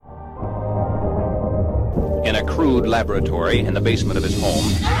in a crude laboratory in the basement of his home.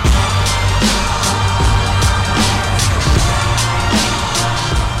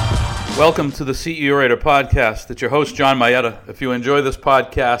 Welcome to the CEO Rater podcast. It's your host, John Mayetta. If you enjoy this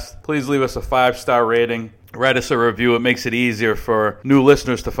podcast, please leave us a 5-star rating. Write us a review. It makes it easier for new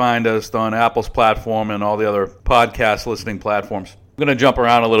listeners to find us on Apple's platform and all the other podcast listening platforms. I'm going to jump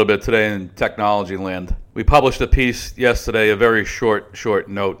around a little bit today in technology land. We published a piece yesterday, a very short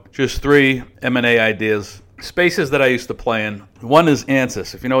note. Just 3 M&A ideas. Spaces that I used to play in. One is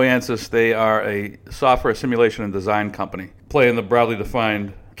Ansys. If you know Ansys, they are a software simulation and design company. Play in the broadly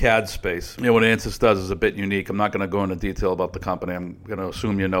defined CAD space. You know, what Ansys does is a bit unique. I'm not going to go into detail about the company. I'm going to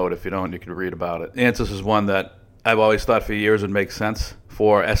assume you know it. If you don't, you can read about it. Ansys is one that I've always thought for years would make sense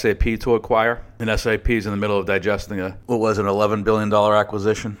for SAP to acquire. And SAP is in the middle of digesting an $11 billion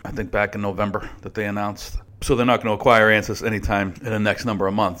acquisition, I think back in November that they announced. So they're not going to acquire Ansys anytime in the next number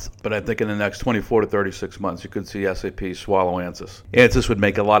of months. But I think in the next 24 to 36 months, you could see SAP swallow Ansys. Ansys would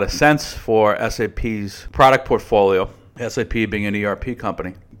make a lot of sense for SAP's product portfolio, SAP being an ERP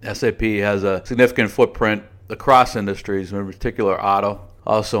company. SAP has a significant footprint across industries, in particular auto,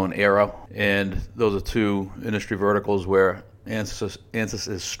 also in aero. And those are 2 industry verticals where Ansys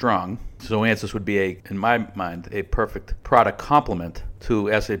is strong. So Ansys would be, in my mind, a perfect product complement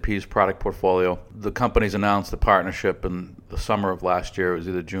to SAP's product portfolio. The companies announced a partnership in the summer of last year. It was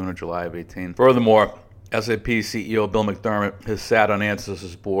either June or July of 2018. Furthermore, SAP CEO Bill McDermott has sat on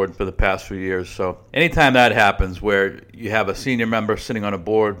Ansys' board for the past few years. So anytime that happens where you have a senior member sitting on a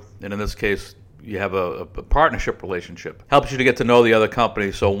board, and in this case, you have a partnership relationship, helps you to get to know the other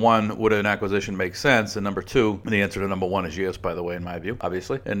company. So 1, would an acquisition make sense? And number 2, and the answer to number 1 is yes, by the way, in my view,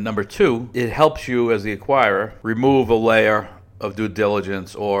 obviously. And number 2, it helps you as the acquirer remove a layer of due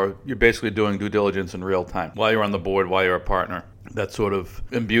diligence, or you're basically doing due diligence in real time while you're on the board, while you're a partner. That sort of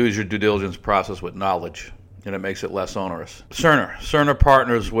imbues your due diligence process with knowledge, and it makes it less onerous. Cerner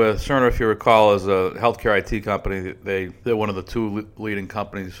partners with Cerner, if you recall, is a healthcare IT company. They're one of the 2 leading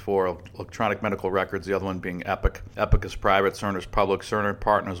companies for electronic medical records, the other one being Epic. Epic is private, Cerner's public. Cerner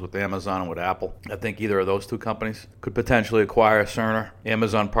partners with Amazon and with Apple. I think either of those 2 companies could potentially acquire Cerner.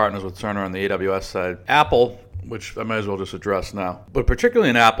 Amazon partners with Cerner on the AWS side. Apple, which I might as well just address now, but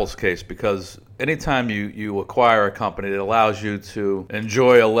particularly in Apple's case, because anytime you acquire a company, it allows you to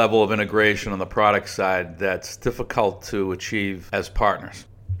enjoy a level of integration on the product side that's difficult to achieve as partners.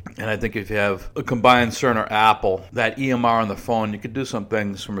 And I think if you have a combined Cerner-Apple, that EMR on the phone, you could do some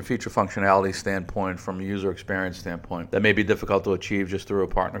things from a feature functionality standpoint, from a user experience standpoint, that may be difficult to achieve just through a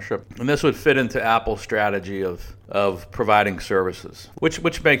partnership. And this would fit into Apple's strategy of providing services,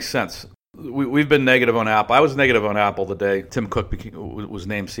 which makes sense. We've been negative on Apple. I was negative on Apple the day Tim Cook was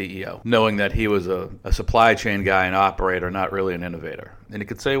named CEO, knowing that he was a supply chain guy, an operator, not really an innovator. And you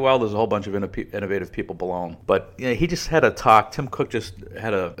could say, well, there's a whole bunch of innovative people below him. But he just had a talk. Tim Cook just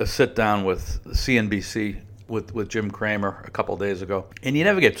had a sit down with CNBC with Jim Cramer a couple days ago. And you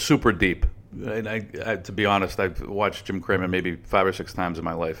never get super deep. And I, to be honest, I've watched Jim Cramer maybe 5 or 6 times in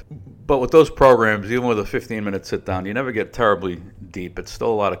my life. But with those programs, even with a 15-minute sit-down, you never get terribly deep. It's still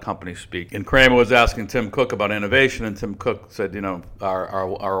a lot of company speak. And Cramer was asking Tim Cook about innovation, and Tim Cook said,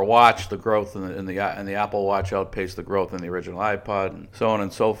 our watch, the growth in the Apple Watch outpaced the growth in the original iPod, and so on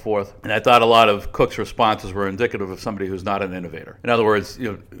and so forth. And I thought a lot of Cook's responses were indicative of somebody who's not an innovator. In other words,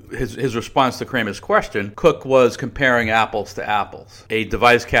 his response to Cramer's question, Cook was comparing apples to apples, a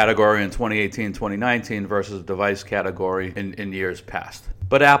device category in 2018, 2019 versus a device category in years past.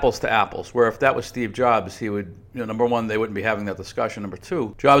 But apples to apples, where if that was Steve Jobs, he would, number 1, they wouldn't be having that discussion. Number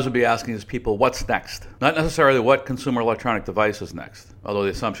 2, Jobs would be asking his people, what's next? Not necessarily what consumer electronic device is next, although the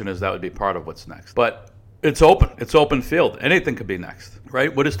assumption is that would be part of what's next. But it's open field. Anything could be next,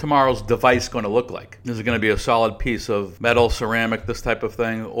 right? What is tomorrow's device going to look like? Is it going to be a solid piece of metal, ceramic, this type of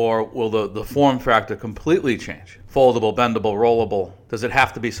thing? Or will the form factor completely change? Foldable, bendable, rollable? Does it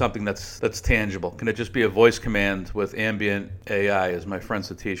have to be something that's tangible? Can it just be a voice command with ambient AI, as my friend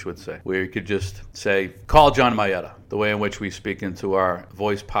Satish would say, where you could just say, call John Mayetta, the way in which we speak into our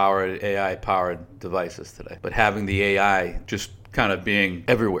voice-powered, AI-powered devices today. But having the AI just kind of being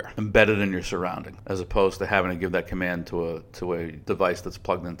everywhere, embedded in your surrounding, as opposed to having to give that command to a device that's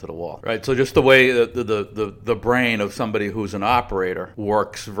plugged into the wall, right? So just the way the brain of somebody who's an operator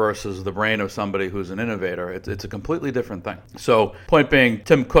works versus the brain of somebody who's an innovator, it's a completely different thing. So point being,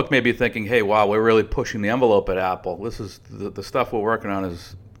 Tim Cook may be thinking, hey, wow, we're really pushing the envelope at Apple. This is the stuff we're working on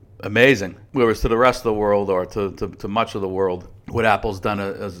is amazing. Whereas to the rest of the world, or to much of the world, what Apple's done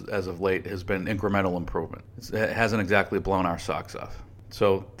as of late has been incremental improvement. It hasn't exactly blown our socks off.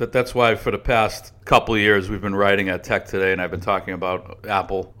 So that's why for the past couple of years we've been writing at Tech Today, and I've been talking about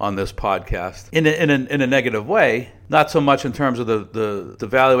Apple on this podcast in a negative way, not so much in terms of the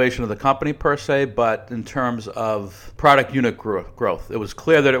valuation of the company per se, but in terms of product unit growth. It was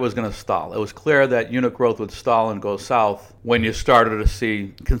clear that it was going to stall. It was clear that unit growth would stall and go south when you started to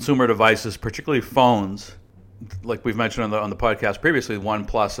see consumer devices, particularly phones, like we've mentioned on the podcast previously,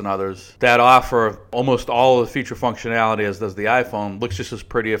 OnePlus and others, that offer almost all of the feature functionality as does the iPhone, looks just as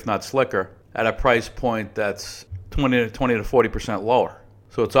pretty, if not slicker, at a price point that's 20 to 40% lower.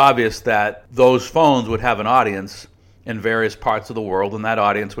 So it's obvious that those phones would have an audience in various parts of the world, and that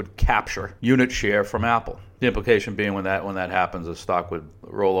audience would capture unit share from Apple. The implication being when that happens, the stock would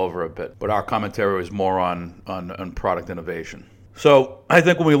roll over a bit. But our commentary was more on product innovation. So I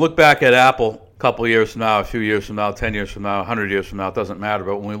think when we look back at Apple a couple of years from now, a few years from now, 10 years from now, 100 years from now, it doesn't matter.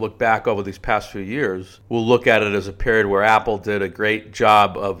 But when we look back over these past few years, we'll look at it as a period where Apple did a great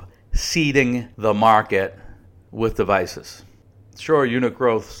job of seeding the market with devices. Sure, unit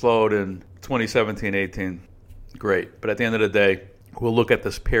growth slowed in 2017-18. Great. But at the end of the day, we'll look at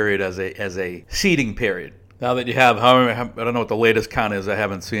this period as a seeding period. Now that you have, I don't know what the latest count is, I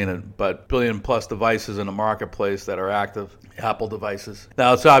haven't seen it, but billion-plus devices in the marketplace that are active, Apple devices.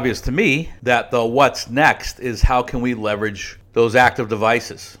 Now, it's obvious to me that the what's next is how can we leverage those active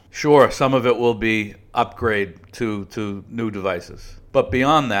devices. Sure, some of it will be upgrade to new devices. But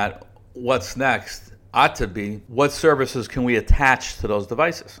beyond that, what's next ought to be what services can we attach to those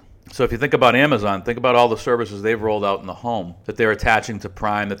devices. So if you think about Amazon, think about all the services they've rolled out in the home that they're attaching to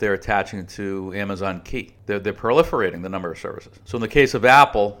Prime, that they're attaching to Amazon Key. They're proliferating the number of services. So in the case of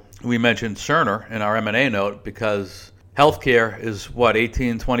Apple, we mentioned Cerner in our M&A note because healthcare is,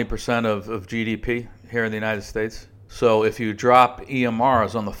 18-20% of GDP here in the United States. So if you drop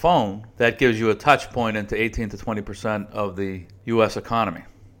EMRs on the phone, that gives you a touch point into 18-20% of the U.S. economy.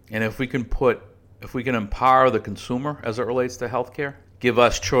 And if we can empower the consumer as it relates to healthcare, give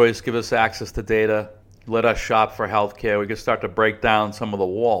us choice, give us access to data, let us shop for healthcare. We can start to break down some of the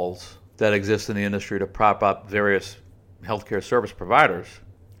walls that exist in the industry to prop up various healthcare service providers,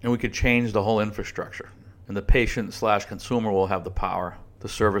 and we could change the whole infrastructure. And the patient/consumer will have the power. The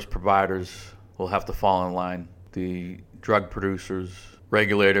service providers will have to fall in line. The drug producers,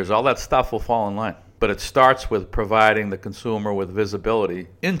 regulators, all that stuff will fall in line. But it starts with providing the consumer with visibility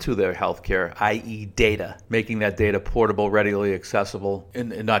into their healthcare, i.e. data, making that data portable, readily accessible,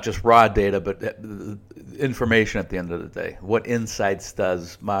 and not just raw data, but information at the end of the day. What insights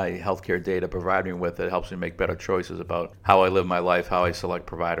does my healthcare data provide me with that helps me make better choices about how I live my life, how I select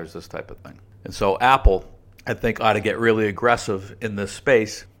providers, this type of thing. And so Apple, I think, ought to get really aggressive in this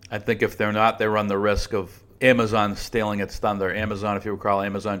space. I think if they're not, they run the risk of Amazon stealing its thunder. Amazon, if you recall,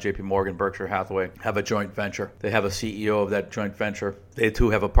 Amazon, JP Morgan, Berkshire Hathaway have a joint venture. They have a CEO of that joint venture. They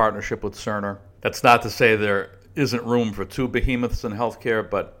too have a partnership with Cerner. That's not to say there isn't room for two behemoths in healthcare,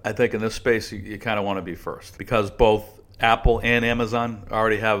 but I think in this space you kind of want to be first because both Apple and Amazon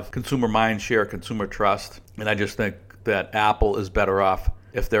already have consumer mind share, consumer trust, and I just think that Apple is better off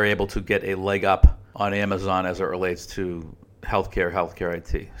if they're able to get a leg up on Amazon as it relates to healthcare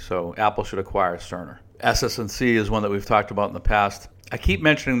IT. So Apple should acquire Cerner. SS&C is one that we've talked about in the past. I keep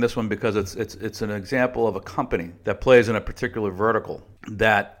mentioning this one because it's an example of a company that plays in a particular vertical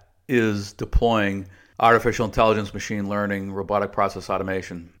that is deploying artificial intelligence, machine learning, robotic process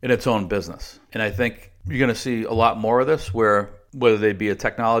automation in its own business. And I think you're going to see a lot more of this whether they be a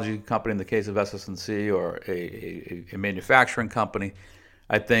technology company in the case of SS&C or a manufacturing company.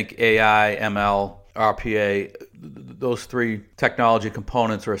 I think AI, ML, RPA, those three technology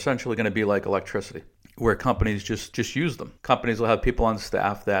components are essentially going to be like electricity, where companies just use them. Companies will have people on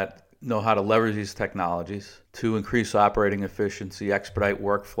staff that know how to leverage these technologies to increase operating efficiency, expedite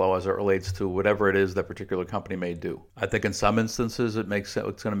workflow as it relates to whatever it is that particular company may do. I think in some instances it's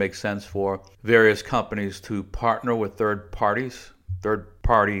going to make sense for various companies to partner with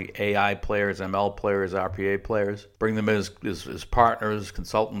third-party AI players, ML players, RPA players, bring them in as partners,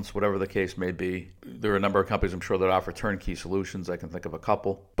 consultants, whatever the case may be. There are a number of companies, I'm sure, that offer turnkey solutions. I can think of a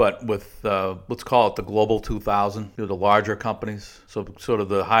couple. But with, let's call it the Global 2000, the larger companies, so sort of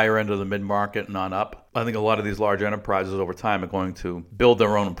the higher end of the mid-market and on up, I think a lot of these large enterprises over time are going to build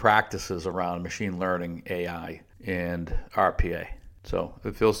their own practices around machine learning, AI, and RPA. So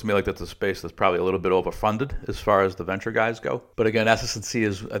it feels to me like that's a space that's probably a little bit overfunded as far as the venture guys go. But again, SS&C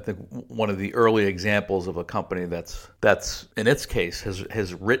is, I think, one of the early examples of a company that's in its case,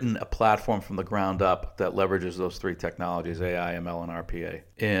 has written a platform from the ground up that leverages those three technologies, AI, ML, and RPA.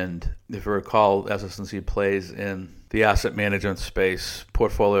 And if you recall, SS&C plays in the asset management space,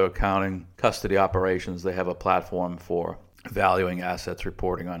 portfolio accounting, custody operations. They have a platform for valuing assets,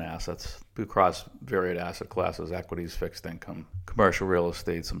 reporting on assets across varied asset classes, equities, fixed income, commercial real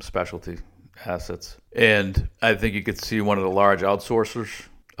estate, some specialty assets. And I think you could see one of the large outsourcers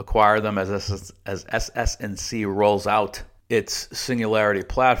acquire them as SS&C rolls out its Singularity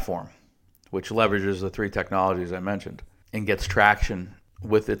platform, which leverages the three technologies I mentioned and gets traction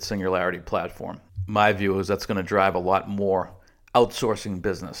with its Singularity platform. My view is that's going to drive a lot more outsourcing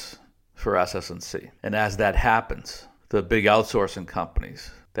business for SS&C. And as that happens, the big outsourcing companies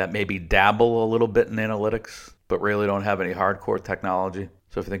that maybe dabble a little bit in analytics, but really don't have any hardcore technology.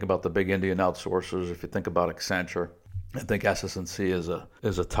 So if you think about the big Indian outsourcers, if you think about Accenture, I think SS&C is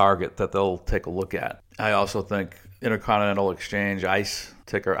a target that they'll take a look at. I also think Intercontinental Exchange, ICE,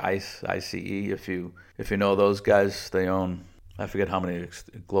 ticker ICE, ICE, if you know those guys, they own, I forget how many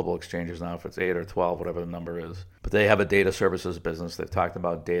global exchanges now, if it's 8 or 12, whatever the number is. But they have a data services business. They've talked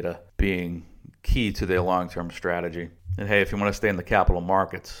about data being key to their long-term strategy. And hey, if you want to stay in the capital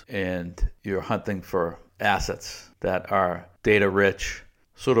markets and you're hunting for assets that are data-rich,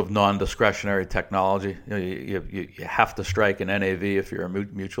 sort of non-discretionary technology, you have to strike an NAV if you're a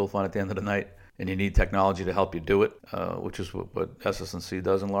mutual fund at the end of the night, and you need technology to help you do it, which is what SS&C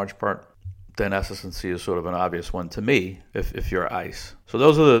does in large part. Then SS&C is sort of an obvious one to me if you're ICE. So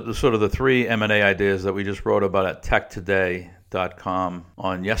those are the sort of the three M&A ideas that we just wrote about at techtoday.com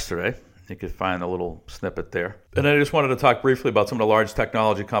on yesterday. You could find a little snippet there. And I just wanted to talk briefly about some of the large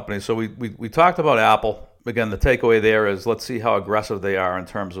technology companies. So we talked about Apple. Again, the takeaway there is let's see how aggressive they are in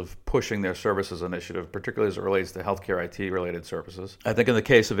terms of pushing their services initiative, particularly as it relates to healthcare IT-related services. I think in the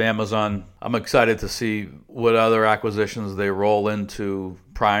case of Amazon, I'm excited to see what other acquisitions they roll into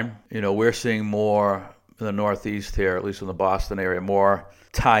Prime. We're seeing more in the Northeast here, at least in the Boston area, more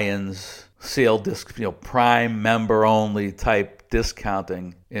tie-ins, sale disc, Prime member-only type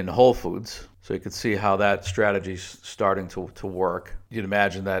discounting in Whole Foods. So you can see how that strategy's starting to work. You'd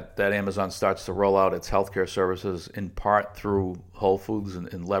imagine that Amazon starts to roll out its healthcare services in part through Whole Foods and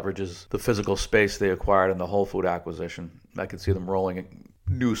leverages the physical space they acquired in the Whole Food acquisition. I could see them rolling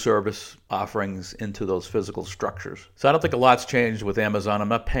new service offerings into those physical structures. So I don't think a lot's changed with Amazon. I'm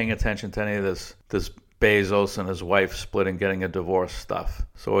not paying attention to any of this Bezos and his wife splitting, getting a divorce stuff.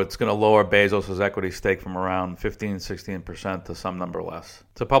 So it's going to lower Bezos' equity stake from around 15-16% to some number less.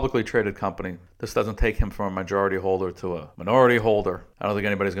 It's a publicly traded company. This doesn't take him from a majority holder to a minority holder. I don't think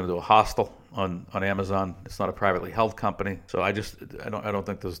anybody's going to do a hostile on Amazon. It's not a privately held company. So I don't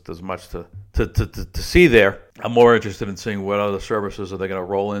think there's much to see there. I'm more interested in seeing what other services are they going to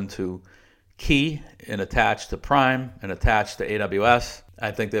roll into Key and attach to Prime and attach to AWS. I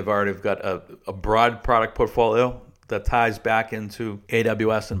think they've already got a broad product portfolio that ties back into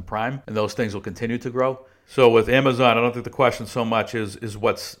AWS and Prime, and those things will continue to grow. So with Amazon, I don't think the question so much is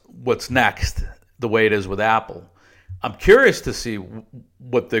what's next, the way it is with Apple. I'm curious to see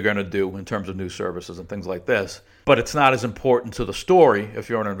what they're going to do in terms of new services and things like this, but it's not as important to the story if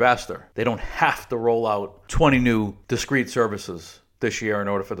you're an investor. They don't have to roll out 20 new discrete services this year in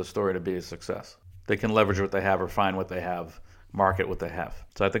order for the story to be a success. They can leverage what they have, refine what they have, market what they have.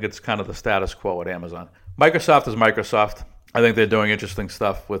 So I think it's kind of the status quo at Amazon. Microsoft is Microsoft. I think they're doing interesting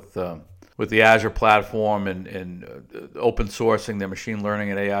stuff with the Azure platform and open sourcing their machine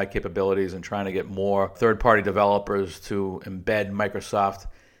learning and AI capabilities and trying to get more third-party developers to embed Microsoft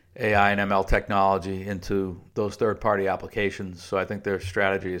AI and ML technology into those third-party applications. So I think their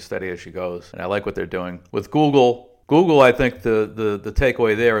strategy is steady as she goes. And I like what they're doing. With Google, I think the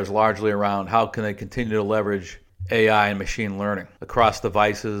takeaway there is largely around how can they continue to leverage AI and machine learning across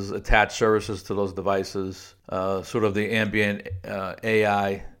devices, attach services to those devices, sort of the ambient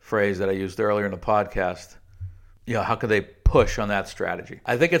AI phrase that I used earlier in the podcast. How can they push on that strategy?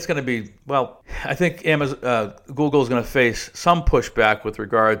 I think it's going to be, I think Google is going to face some pushback with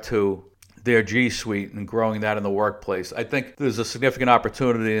regard to their G Suite and growing that in the workplace. I think there's a significant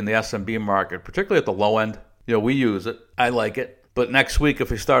opportunity in the SMB market, particularly at the low end. We use it. I like it. But next week,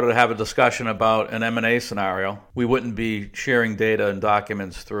 if we started to have a discussion about an M&A scenario, we wouldn't be sharing data and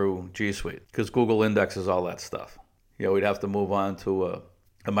documents through G Suite because Google indexes all that stuff. We'd have to move on to a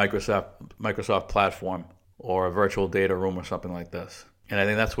Microsoft platform or a virtual data room or something like this. And I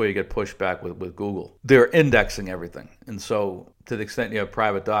think that's where you get pushback with Google. They're indexing everything. And so to the extent you have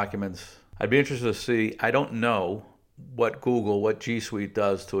private documents, I'd be interested to see, I don't know what G Suite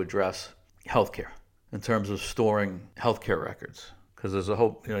does to address healthcare in terms of storing healthcare records, because there's a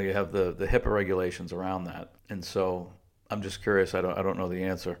whole, you have the HIPAA regulations around that. And so I'm just curious. I don't know the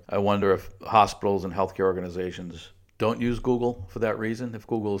answer. I wonder if hospitals and healthcare organizations don't use Google for that reason, if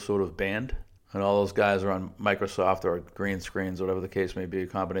Google is sort of banned and all those guys are on Microsoft or green screens, whatever the case may be, a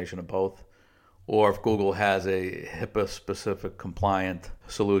combination of both, or if Google has a HIPAA-specific compliant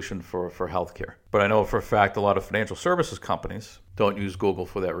solution for healthcare. But I know for a fact a lot of financial services companies don't use Google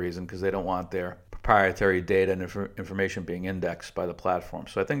for that reason because they don't want their proprietary data and information being indexed by the platform.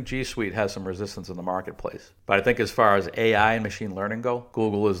 So I think G Suite has some resistance in the marketplace. But I think as far as AI and machine learning go,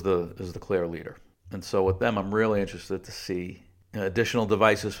 Google is the clear leader. And so with them, I'm really interested to see additional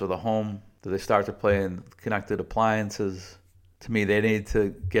devices for the home. Do they start to play in connected appliances? To me, they need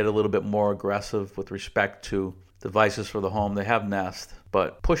to get a little bit more aggressive with respect to devices for the home. They have Nest,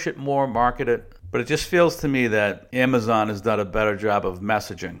 but push it more, market it. But it just feels to me that Amazon has done a better job of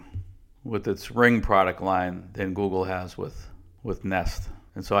messaging with its Ring product line than Google has with Nest.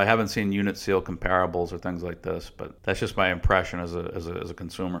 And so I haven't seen unit seal comparables or things like this, but that's just my impression as a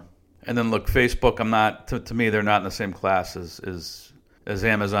consumer. And then look, Facebook, I'm not, to me, they're not in the same class as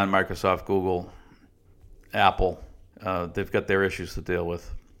Amazon, Microsoft, Google, Apple. They've got their issues to deal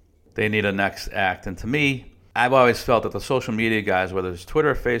with. They need a next act. And to me, I've always felt that the social media guys, whether it's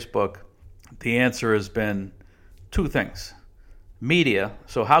Twitter or Facebook, the answer has been two things. Media.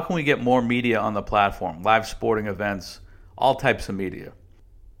 So how can we get more media on the platform? Live sporting events, all types of media.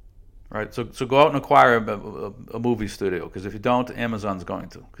 Right? So go out and acquire a movie studio, because if you don't, Amazon's going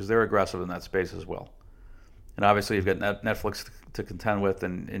to, because they're aggressive in that space as well. And obviously you've got Netflix to contend with,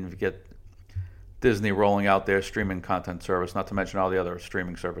 and you get Disney rolling out their streaming content service, not to mention all the other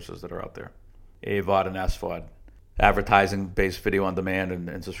streaming services that are out there. AVOD and SVOD. Advertising-based video on demand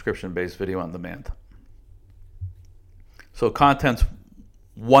and subscription-based video on demand. So content's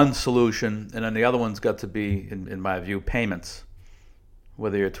one solution, and then the other one's got to be, in my view, payments.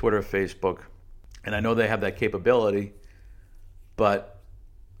 Whether you're Twitter, Facebook, and I know they have that capability, but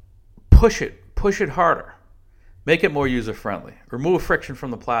push it harder. Make it more user-friendly. Remove friction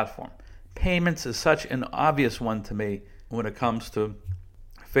from the platform. Payments is such an obvious one to me when it comes to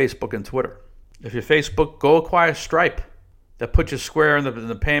Facebook and Twitter. If you're Facebook, go acquire Stripe. That puts you square in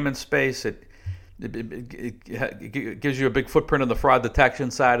the payment space. It gives you a big footprint on the fraud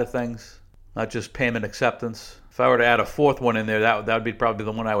detection side of things, not just payment acceptance. If I were to add a fourth one in there, that would be probably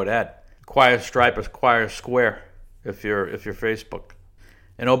the one I would add. Acquire Stripe, acquire Square if you're Facebook.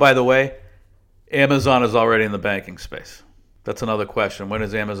 And oh, by the way, Amazon is already in the banking space. That's another question. When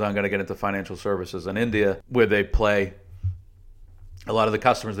is Amazon going to get into financial services? In India, where they play, a lot of the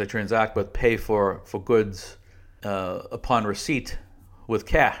customers they transact with pay for goods upon receipt with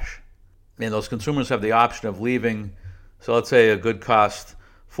cash. And those consumers have the option of leaving, so let's say a good cost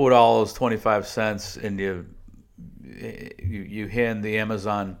 $4.25, and you hand the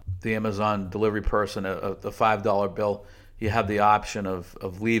Amazon delivery person a $5 bill. You have the option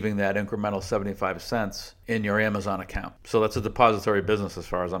of leaving that incremental 75 cents in your Amazon account. So that's a depository business as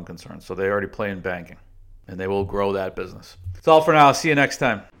far as I'm concerned. So they already play in banking, and they will grow that business. That's all for now. I'll see you next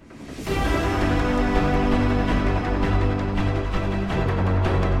time.